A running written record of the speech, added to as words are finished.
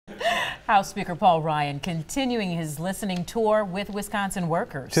House Speaker Paul Ryan continuing his listening tour with Wisconsin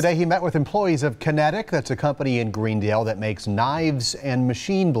workers. Today he met with employees of Kinetic. That's a company in Greendale that makes knives and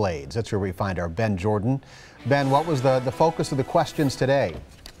machine blades. That's where we find our Ben Jordan. Ben, what was the focus of the questions today?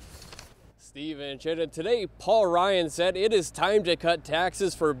 Steve and Shannon, today Paul Ryan said it is time to cut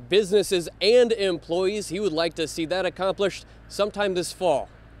taxes for businesses and employees. He would like to see that accomplished sometime this fall.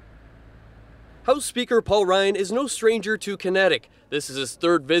 House Speaker Paul Ryan is no stranger to Kinetic. This is his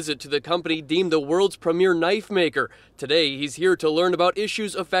third visit to the company deemed the world's premier knife maker. Today, he's here to learn about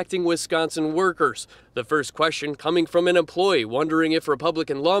issues affecting Wisconsin workers. The first question coming from an employee wondering if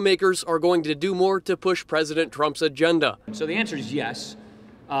Republican lawmakers are going to do more to push President Trump's agenda. So the answer is yes.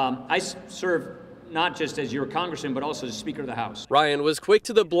 I serve not just as your congressman, but also as Speaker of the House. Ryan was quick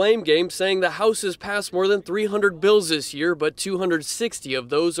to the blame game, saying the House has passed more than 300 bills this year, but 260 of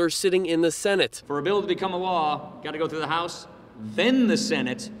those are sitting in the Senate. For a bill to become a law, got to go through the House, then the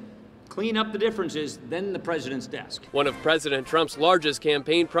Senate, clean up the differences, then the president's desk. One of President Trump's largest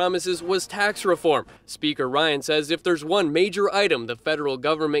campaign promises was tax reform. Speaker Ryan says if there's one major item the federal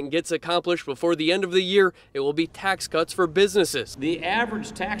government gets accomplished before the end of the year, it will be tax cuts for businesses. The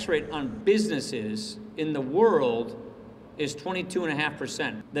average tax rate on businesses in the world is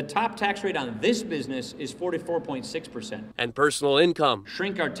 22.5%. The top tax rate on this business is 44.6%. And personal income.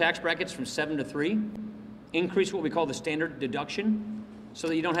 Shrink our tax brackets from 7 to 3, increase what we call the standard deduction, so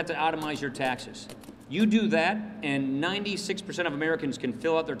that you don't have to itemize your taxes. You do that, and 96% of Americans can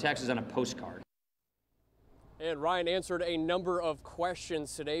fill out their taxes on a postcard. And Ryan answered a number of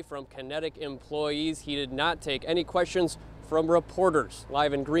questions today from Kinetic employees. He did not take any questions from reporters.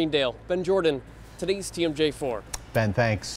 Live in Greendale, Ben Jordan, today's TMJ4. Ben, thanks.